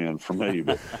terrible stand for me.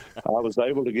 But I was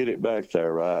able to get it back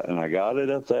there, right? And I got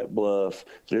it up that bluff.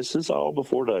 This is all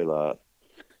before daylight.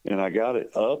 And I got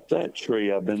it up that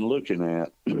tree I've been looking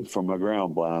at from my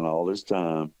ground blind all this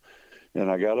time. And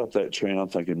I got up that tree and I'm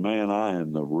thinking, man, I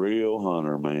am the real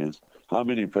hunter, man. How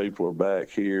many people are back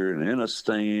here and in a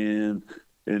stand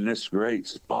in this great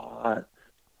spot?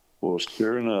 Well,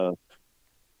 sure enough,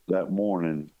 that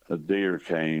morning, a deer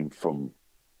came from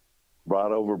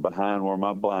right over behind where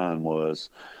my blind was.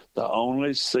 The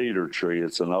only cedar tree,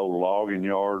 it's an old logging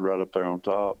yard right up there on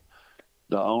top,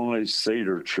 the only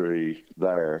cedar tree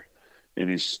there. And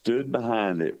he stood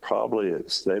behind it probably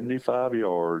at 75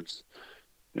 yards.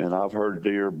 And I've heard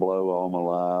deer blow all my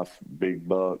life, big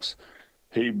bucks.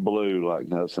 He blew like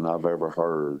nothing I've ever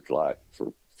heard, like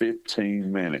for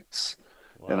 15 minutes.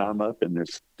 Wow. And I'm up in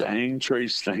this dang tree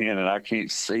stand and I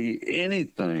can't see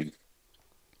anything.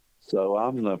 So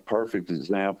I'm the perfect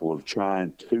example of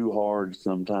trying too hard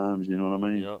sometimes, you know what I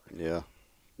mean? Yep. Yeah.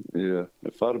 Yeah.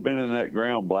 If I'd have been in that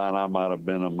ground blind, I might have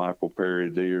been a Michael Perry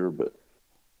deer, but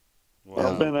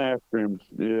wow. I've been after him.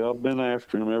 Yeah, I've been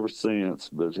after him ever since,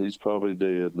 but he's probably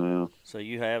dead now. So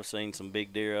you have seen some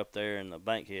big deer up there in the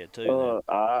Bankhead too?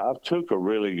 I took a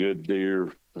really good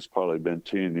deer. It's probably been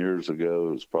 10 years ago.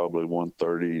 It was probably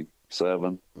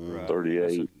 137, right.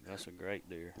 38. That's a great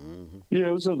deer. Mm-hmm. Yeah,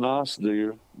 it was a nice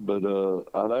deer, but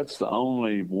that's the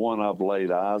only one I've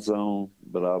laid eyes on.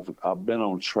 But I've been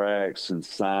on tracks and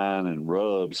sign and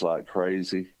rubs like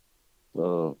crazy.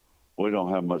 We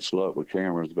don't have much luck with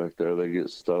cameras back there. They get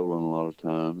stolen a lot of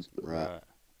times. Right.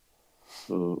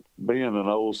 Being an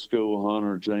old school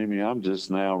hunter, Jamie, I'm just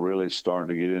now really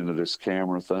starting to get into this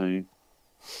camera thing.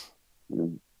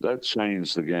 And that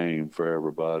changed the game for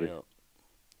everybody. Yep.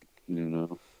 You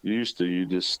know, used to you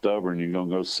just stubborn. You're going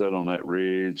to go sit on that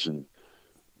ridge and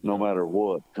no matter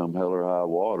what, come hell or high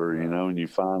water, you know, and you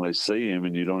finally see him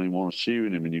and you don't even want to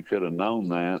shoot him. And you could have known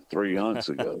that 3 hunts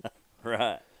ago.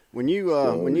 Right. When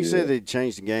you said they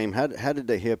changed the game, how did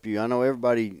they help you? I know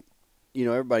everybody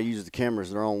uses the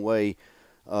cameras their own way,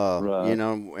 right. You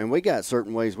know, and we got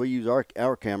certain ways we use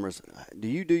our cameras. Do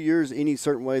you do yours any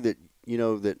certain way that you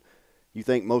know that you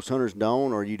think most hunters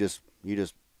don't, or you just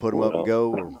put them up and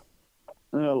go? Or?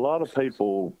 A lot of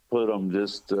people put them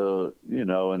just you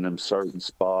know, in them certain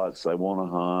spots they want to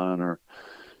hunt or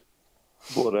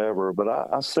whatever, but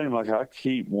I seem like I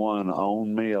keep one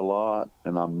on me a lot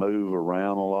and I move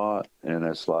around a lot, and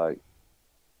it's like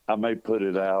I may put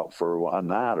it out for a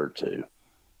night or two,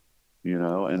 you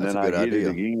know, and That's then I get idea.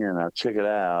 it again, I check it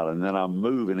out, and then I'm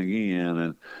moving again,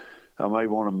 and I may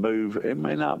want to move. It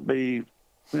may not be,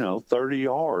 you know, 30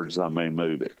 yards I may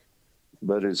move it,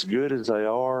 But as good as they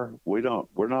are, we're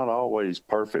not always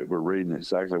perfect. We're reading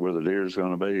exactly where the deer is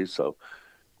going to be. So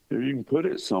if you can put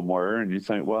it somewhere and you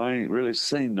think, well, I ain't really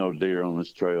seen no deer on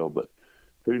this trail, but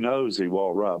who knows? He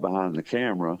walked right behind the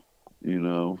camera,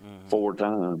 4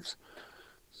 times.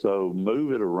 So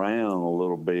move it around a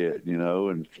little bit,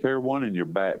 and carry one in your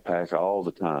backpack all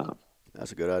the time.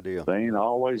 That's a good idea. They ain't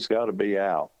always got to be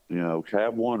out.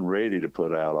 Have one ready to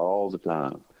put out all the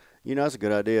time. That's a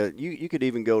good idea. You could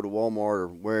even go to Walmart or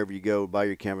wherever you go, buy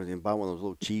your cameras and buy one of those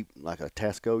little cheap, like a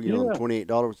Tasco,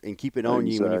 $28, and keep it on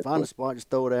you. When you find a spot, just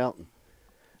throw it out.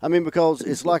 I mean, because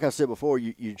it's like I said before,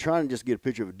 you're trying to just get a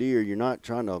picture of a deer. You're not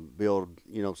trying to build,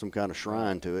 some kind of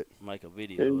shrine to it. Make a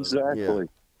video. Exactly. Yeah.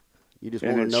 You just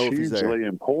want to know if he's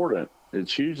there.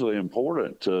 It's hugely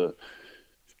important to.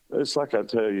 It's like I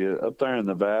tell you, up there in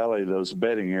the valley, those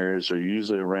bedding areas are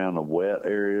usually around the wet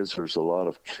areas. There's a lot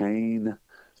of cane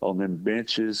on them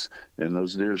benches, and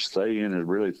those deer stay in it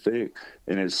really thick.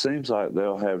 And it seems like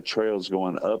they'll have trails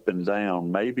going up and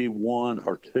down, maybe one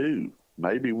or two,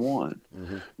 maybe one,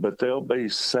 but there'll be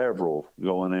several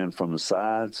going in from the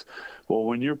sides. Well,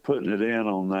 when you're putting it in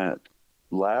on that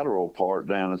lateral part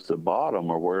down at the bottom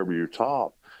or wherever you're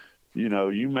top, you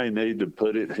may need to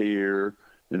put it here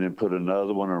and then put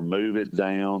another one, or move it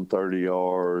down 30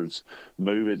 yards,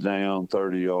 move it down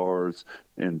 30 yards,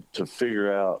 and to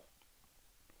figure out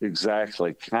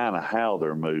exactly kind of how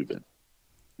they're moving,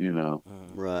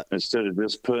 Right. Instead of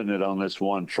just putting it on this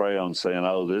one trail and saying,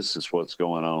 oh, this is what's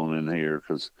going on in here,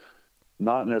 because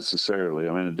not necessarily.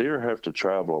 I mean, a deer have to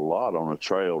travel a lot on a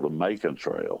trail to make a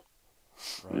trail.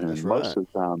 Right. And most of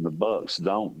the time, the bucks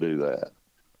don't do that.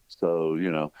 So,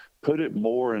 put it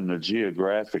more in the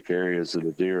geographic areas that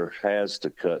a deer has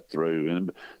to cut through,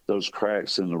 and those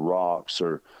cracks in the rocks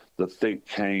or the thick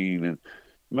cane. And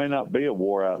it may not be a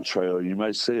wore-out trail. You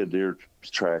may see a deer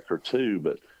track or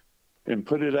two, and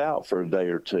put it out for a day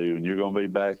or two, and you're going to be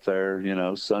back there,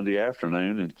 Sunday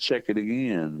afternoon, and check it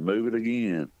again, move it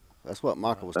again. That's what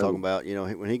Michael was talking about.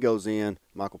 When he goes in,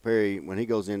 Michael Perry, when he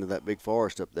goes into that big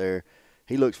forest up there,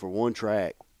 he looks for one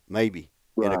track, maybe,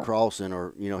 in a crossing,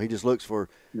 or, he just looks for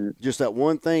just that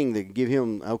one thing that can give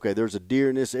him, okay, there's a deer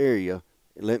in this area.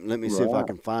 Let me see if I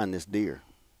can find this deer.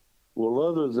 Well,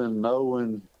 other than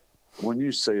knowing, when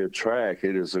you see a track,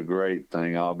 it is a great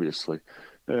thing, obviously.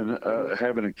 And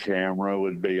having a camera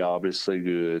would be obviously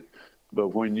good. But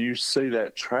when you see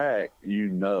that track, you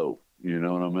know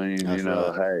what I mean? That's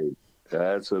right. Hey,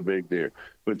 that's a big deer.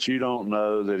 But you don't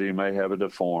know that he may have a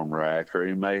deformed rack, or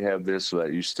he may have this or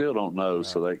that. You still don't know, right.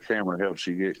 So that camera helps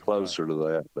you get closer to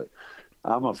that. But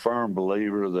I'm a firm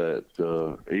believer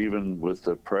that even with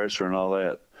the pressure and all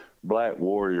that, Black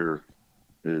Warrior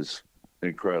is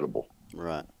incredible.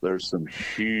 Right. There's some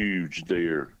huge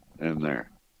deer in there.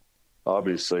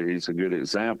 Obviously, he's a good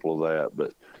example of that,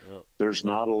 but there's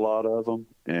not a lot of them,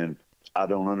 and I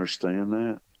don't understand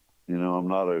that. I'm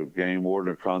not a game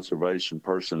warden or conservation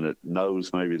person that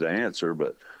knows maybe the answer,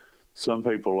 but some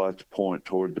people like to point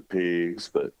toward the pigs,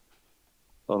 but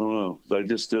I don't know. They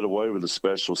just did away with a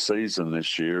special season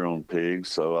this year on pigs,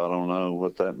 so I don't know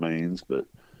what that means, but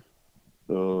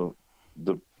the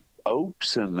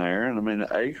oaks in there, and I mean,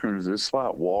 the acorns, it's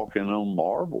like walking on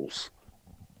marbles.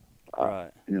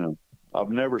 Right. I've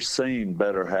never seen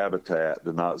better habitat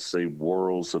to not see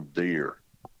worlds of deer.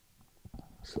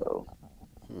 So,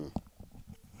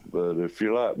 but if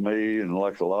you're like me and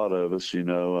like a lot of us,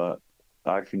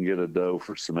 I can get a doe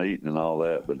for some eating and all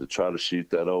that, but to try to shoot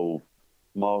that old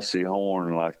mossy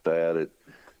horn like that,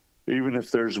 even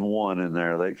if there's one in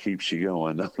there, that keeps you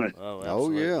going, don't it?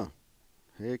 Oh yeah.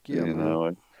 Heck yeah.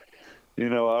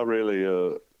 I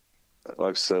really,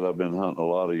 like I said, I've been hunting a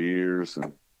lot of years,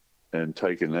 and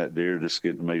taking that deer, just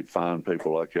getting to meet fine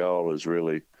people like y'all is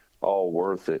really all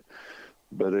worth it.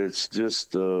 But it's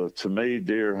just, to me,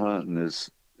 deer hunting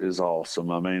is awesome.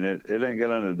 I mean, it ain't got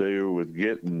nothing to do with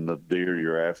getting the deer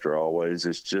you're after always.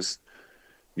 It's just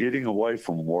getting away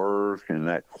from work and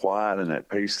that quiet and that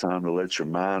peace time to let your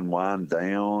mind wind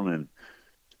down. And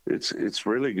it's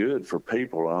really good for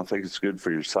people. I think it's good for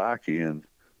your psyche, and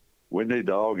we need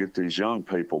to all get these young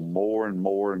people more and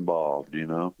more involved,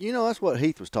 That's what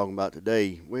Heath was talking about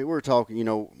today. We were talking,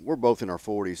 we're both in our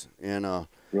 40s, and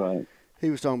right. He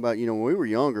was talking about, when we were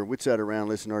younger, we'd sit around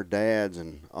listening to our dads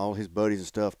and all his buddies and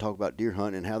stuff talk about deer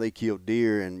hunting and how they killed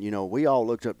deer, and we all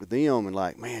looked up to them and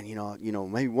like, man,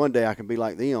 maybe one day I can be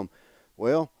like them.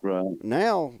 Well, right.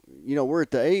 Now, we're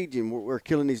at the age and we're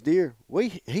killing these deer.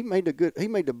 He made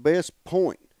the best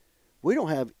point. We don't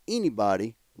have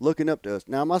anybody looking up to us.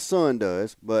 Now, my son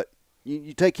does, but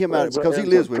you take him out because he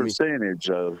lives with me. Percentage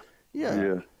of.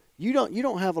 Yeah. you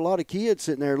don't have a lot of kids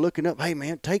sitting there looking up, hey,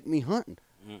 man, take me hunting.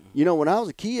 Mm-mm. You know, when I was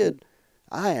a kid,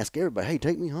 I asked everybody, hey,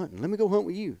 take me hunting. Let me go hunt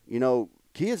with you. You know,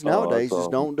 kids nowadays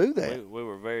just don't do that. We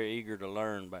were very eager to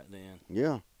learn back then.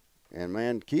 Yeah. And,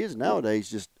 man, kids nowadays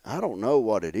just, I don't know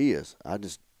what it is. I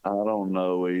don't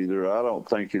know either. I don't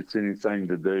think it's anything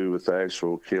to do with the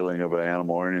actual killing of an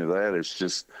animal or any of that. It's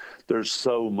just there's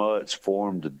so much for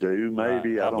them to do,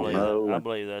 maybe. Right. I don't know. I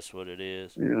believe that's what it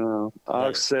is. You know, like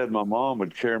I said, my mom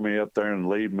would carry me up there and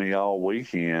leave me all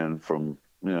weekend from,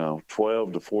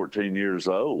 12 to 14 years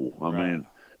old. I mean,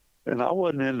 and I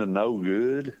wasn't into no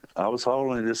good. I was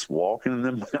only just walking in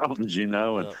the mountains, and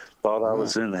thought I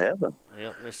was in heaven.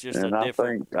 Yep, it's just a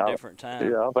different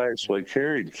time. Yeah, I've actually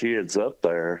carried kids up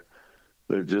there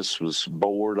that just was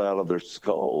bored out of their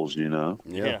skulls,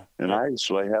 Yeah. And I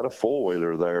actually had a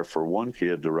four-wheeler there for one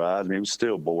kid to ride, and he was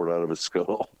still bored out of his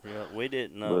skull. Yeah, we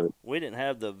didn't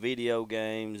have the video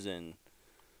games and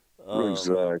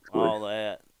exactly all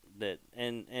that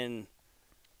and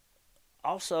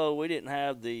also we didn't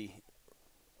have we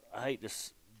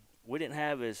didn't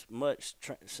have as much.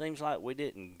 Seems like we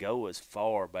didn't go as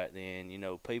far back then.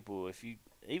 People,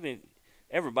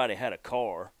 everybody had a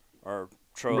car or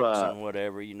trucks and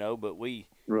whatever, but we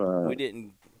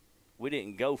didn't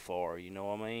go far. You know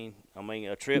what I mean? I mean,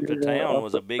 a trip to town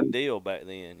was a big deal back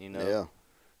then. Yeah.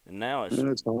 And now it's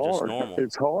just hard. Normal.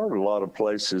 It's hard a lot of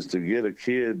places to get a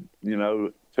kid,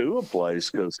 to a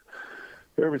place because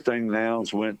everything now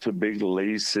has went to big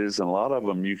leases, and a lot of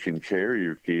them you can carry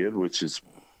your kid, which is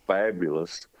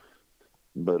fabulous.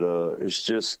 But it's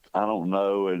just, I don't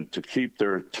know, and to keep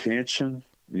their attention,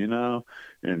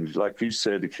 and like you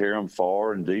said, to carry them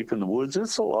far and deep in the woods,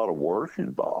 it's a lot of work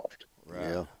involved.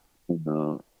 Right.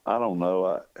 Yeah. I don't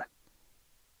know.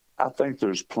 I think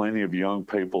there's plenty of young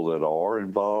people that are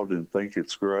involved and think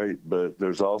it's great, but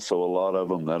there's also a lot of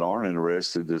them that aren't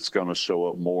interested that's going to show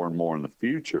up more and more in the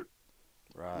future.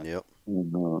 Right. Yep.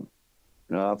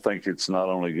 I think it's not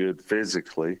only good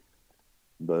physically,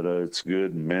 but it's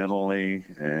good mentally,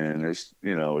 and it's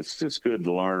just good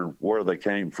to learn where they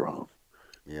came from.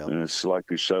 Yeah. And it's like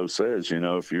the show says,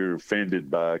 if you're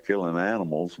offended by killing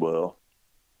animals, well,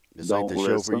 this ain't the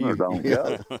show for you. Or don't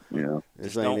go.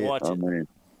 Just don't watch it. I mean,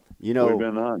 we've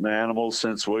been hunting animals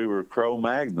since we were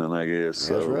Cro-Magnon, I guess.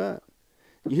 That's right.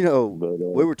 We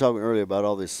were talking earlier about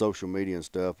all this social media and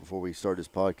stuff before we started this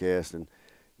podcast, and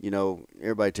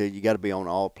everybody tells you got to be on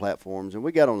all platforms, and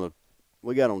we got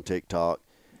on TikTok,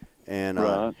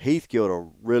 and Heath killed a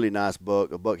really nice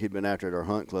buck, a buck he'd been after at our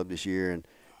hunt club this year, and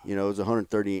it was a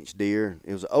 130-inch deer.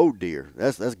 It was an old deer.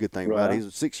 That's a good thing about it. He's a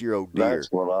 6-year-old deer.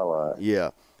 That's what I like.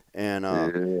 Yeah,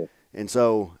 and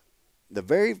so the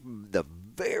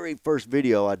very first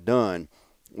video I done,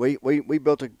 we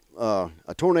built a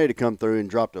tornado come through and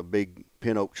dropped a big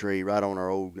pin oak tree right on our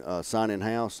old sign-in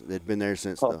house that'd been there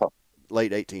since the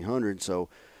late 1800s. So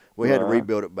we had to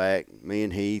rebuild it back. Me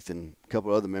and Heath and a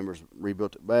couple of other members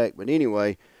rebuilt it back. But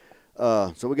anyway,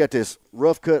 so we got this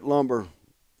rough cut lumber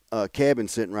cabin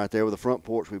sitting right there with a front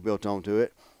porch we built onto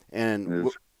it, and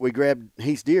we grabbed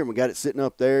Heath's deer and we got it sitting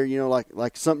up there,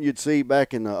 like something you'd see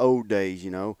back in the old days,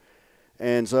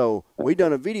 And so we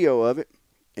done a video of it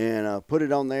and put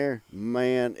it on there.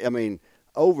 Man, I mean,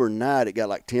 overnight it got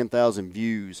like 10,000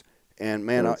 views. And,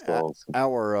 man,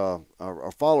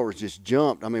 our followers just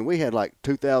jumped. I mean, we had like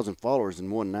 2,000 followers in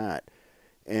one night.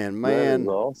 And, man,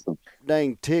 awesome.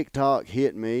 Dang, TikTok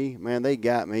hit me. Man, they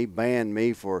got me, banned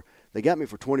me for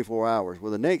 24 hours.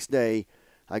 Well, the next day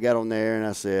I got on there and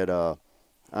I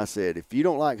said, if you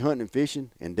don't like hunting and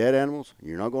fishing and dead animals,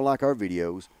 you're not going to like our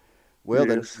videos. Well,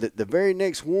 the very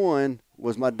next one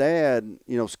was my dad,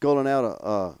 sculling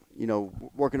out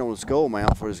working on a skull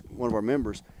mount for one of our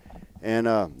members. And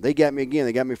they got me again.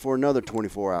 They got me for another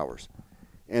 24 hours.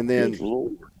 And then,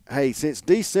 hey, since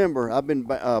December, I've been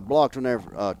blocked on there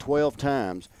 12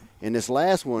 times. And this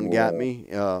last one got me,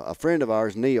 a friend of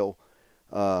ours, Neil,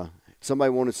 somebody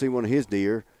wanted to see one of his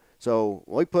deer. So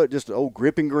we put just an old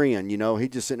grip and grin, he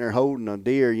just sitting there holding a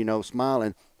deer,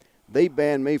 smiling. They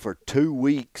banned me for 2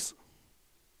 weeks.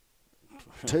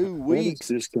 2 weeks.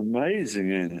 It's just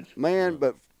amazing, ain't it? Man,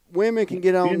 but women can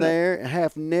get on there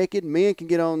half naked. Men can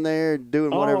get on there doing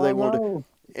whatever they want to do.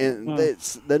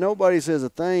 And nobody says a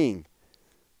thing.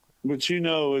 But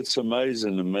it's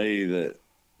amazing to me that,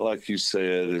 like you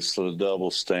said, it's a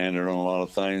double standard on a lot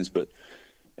of things. But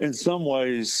in some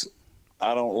ways,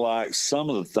 I don't like some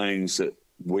of the things that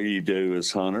we do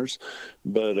as hunters.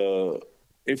 But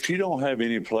if you don't have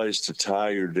any place to tie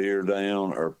your deer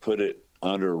down or put it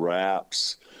under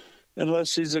wraps,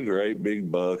 unless he's a great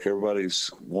big buck, everybody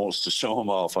wants to show him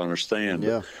off, I understand.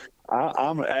 Yeah.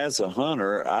 I'm as a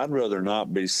hunter, I'd rather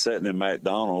not be sitting in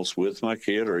McDonald's with my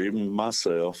kid or even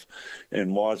myself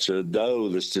and watch a doe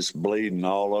that's just bleeding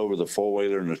all over the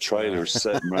four-wheeler and the trailer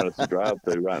sitting right at the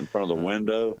drive-thru right in front of the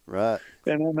window. Right.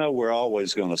 And I know we're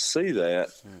always going to see that,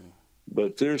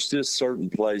 but there's just certain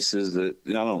places that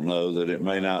I don't know that it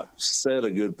may not set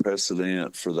a good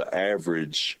precedent for the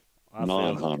average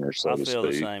non-hunter, so to speak. I feel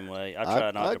the same way. I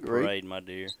try not to parade my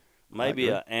deer. Maybe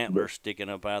an antler sticking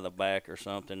up out of the back or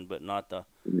something, but not the.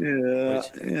 Yeah,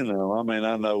 I mean,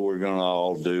 I know we're going to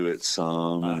all do it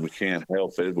some, and we can't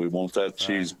help it. We want that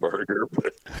cheeseburger.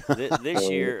 But this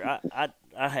year, I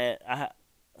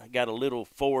got a little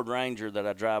Ford Ranger that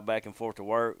I drive back and forth to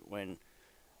work. When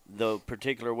the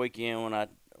particular weekend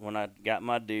when I got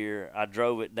my deer, I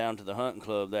drove it down to the hunting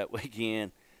club that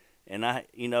weekend, and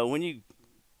when you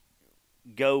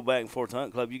go back and forth to the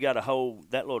hunting club, you got to hold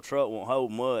that little truck won't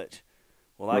hold much.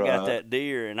 Well, I got that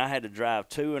deer, and I had to drive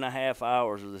 2.5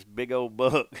 hours with this big old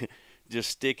buck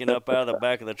just sticking up out of the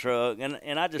back of the truck,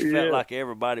 and I just felt like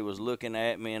everybody was looking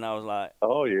at me, and I was like,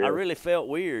 oh yeah, I really felt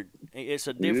weird. It's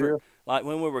a different like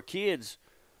when we were kids.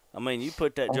 I mean, you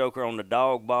put that joker on the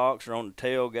dog box or on the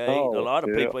tailgate. A lot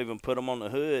of people even put them on the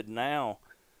hood now.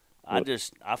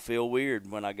 I feel weird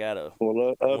when I got a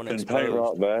up in Paint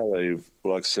Rock Valley,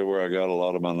 like I said, where I got a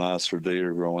lot of my nicer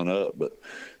deer growing up, but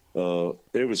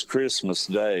it was Christmas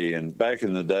Day, and back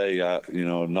in the day,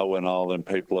 knowing all them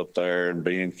people up there and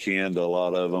being kin to a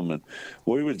lot of them, and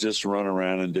we would just run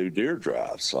around and do deer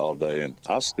drives all day, and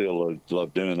I still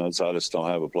love doing those. I just don't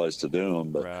have a place to do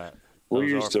them, but we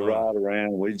used to ride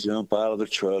around. We'd jump out of the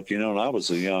truck, and I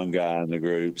was a young guy in the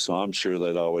group, so I'm sure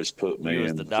they'd always put me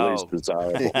in the least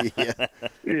desirable.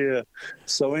 Yeah.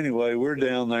 So anyway, we're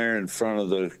down there in front of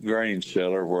the grain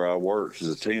sheller where I worked as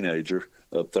a teenager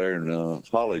up there in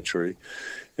Holly Tree.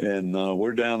 And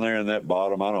we're down there in that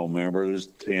bottom. I don't remember. There's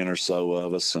 10 or so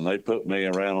of us, and they put me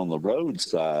around on the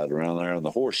roadside around there in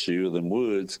the horseshoe of them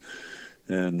woods.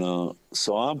 And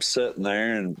so I'm sitting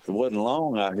there, and it wasn't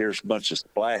long, I hear a bunch of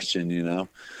splashing,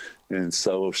 And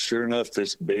so sure enough,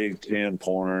 this big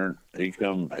 10-pointer, it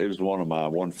was one of my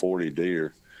 140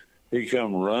 deer. He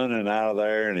come running out of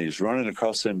there, and he's running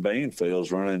across them bean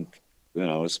fields, running,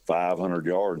 it's 500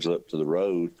 yards up to the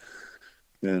road.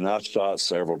 And I shot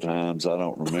several times, I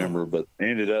don't remember, but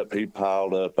ended up, he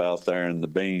piled up out there in the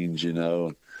beans,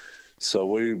 And so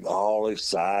we all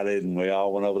excited, and we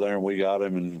all went over there and we got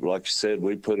him. And like you said,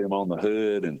 we put him on the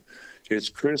hood, and it's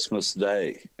Christmas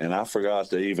Day. And I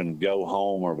forgot to even go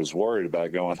home, or was worried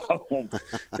about going home.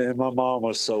 And my mom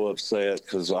was so upset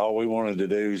because all we wanted to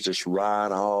do is just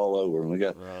ride all over. And we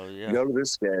got go to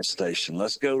this gas station.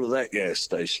 Let's go to that gas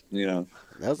station.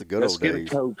 That was a good old days. Let's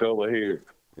get a Coke over here.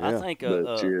 I think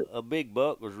a big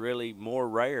buck was really more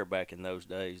rare back in those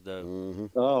days, though. Mm-hmm.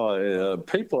 Oh, yeah.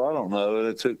 People, I don't know.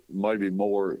 It took maybe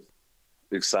more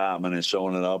excitement in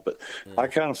showing it off. But I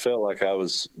kind of felt like I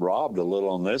was robbed a little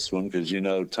on this one because,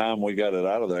 time we got it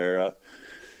out of there,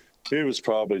 it was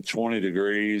probably 20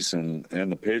 degrees. And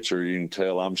in the picture, you can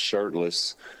tell I'm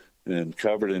shirtless and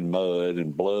covered in mud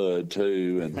and blood,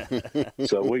 too. And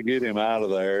so we get him out of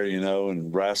there,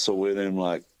 and wrestle with him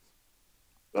like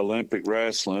Olympic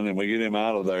wrestling, and we get him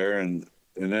out of there, and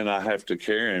then I have to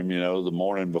carry him, the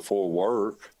morning before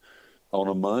work on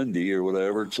a Monday or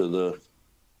whatever to the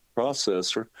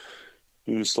processor.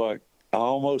 It was like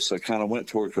I kind of went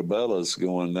toward Cabela's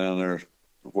going down there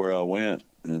where I went,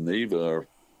 and Eva or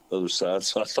other side.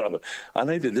 So I thought I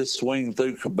need to just swing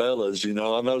through Cabela's. I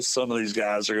know some of these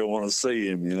guys are going to want to see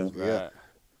him. Yeah.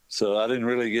 So I didn't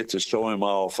really get to show him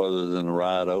off other than a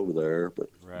ride over there. But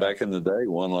back in the day,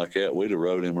 one like that, we'd have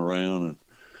rode him around.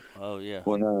 And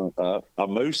when I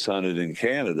moose hunted in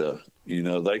Canada,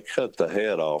 they cut the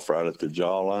head off right at the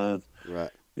jawline. Right.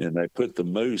 And they put the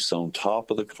moose on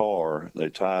top of the car. They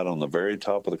tie it on the very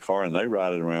top of the car, and they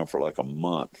ride it around for like a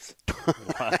month.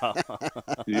 Wow.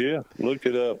 Yeah. Look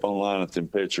it up online at them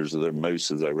pictures of their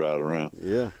mooses they ride around.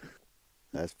 Yeah.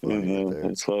 That's funny.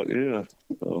 It's like, yeah.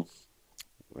 So.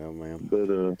 Well, man. But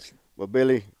well,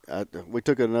 Billy, we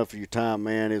took enough of your time,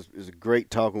 man. It was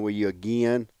great talking with you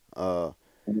again.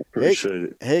 Appreciate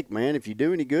it. Heck, man, if you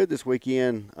do any good this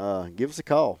weekend, give us a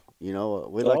call. We'd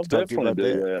like to talk to you about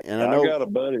that. And I got a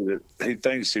buddy that he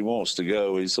thinks he wants to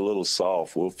go. He's a little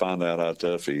soft. We'll find out how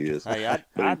tough he is. Hey, I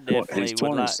definitely he's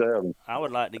 27. I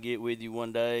would like to get with you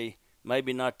one day.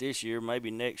 Maybe not this year,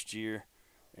 maybe next year,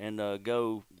 and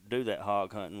go do that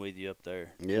hog hunting with you up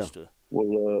there. Yeah.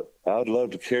 Well, I'd love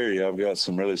to carry you. I've got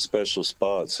some really special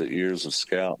spots that years of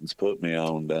scouting's put me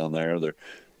on down there.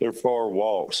 They're far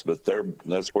walks, but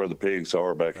that's where the pigs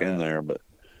are back in there. But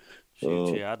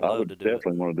I'd love to do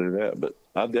definitely want to do that. But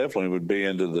I definitely would be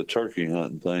into the turkey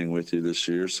hunting thing with you this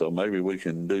year, so maybe we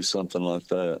can do something like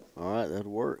that. All right,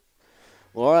 that'll work.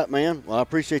 Well, all right, man. Well, I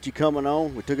appreciate you coming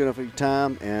on. We took enough of your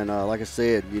time, and like I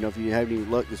said, if you have any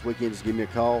luck this weekend, just give me a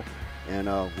call, and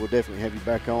we'll definitely have you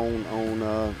back on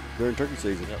during turkey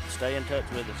season. Yep. Stay in touch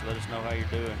with us. Let us know how you're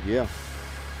doing. Yeah.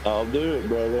 I'll do it,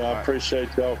 brother. I appreciate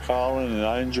y'all calling, and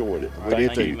I enjoyed it.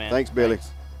 Thank you. Man. Thanks, Billy.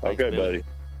 Thanks, okay, Billy. buddy.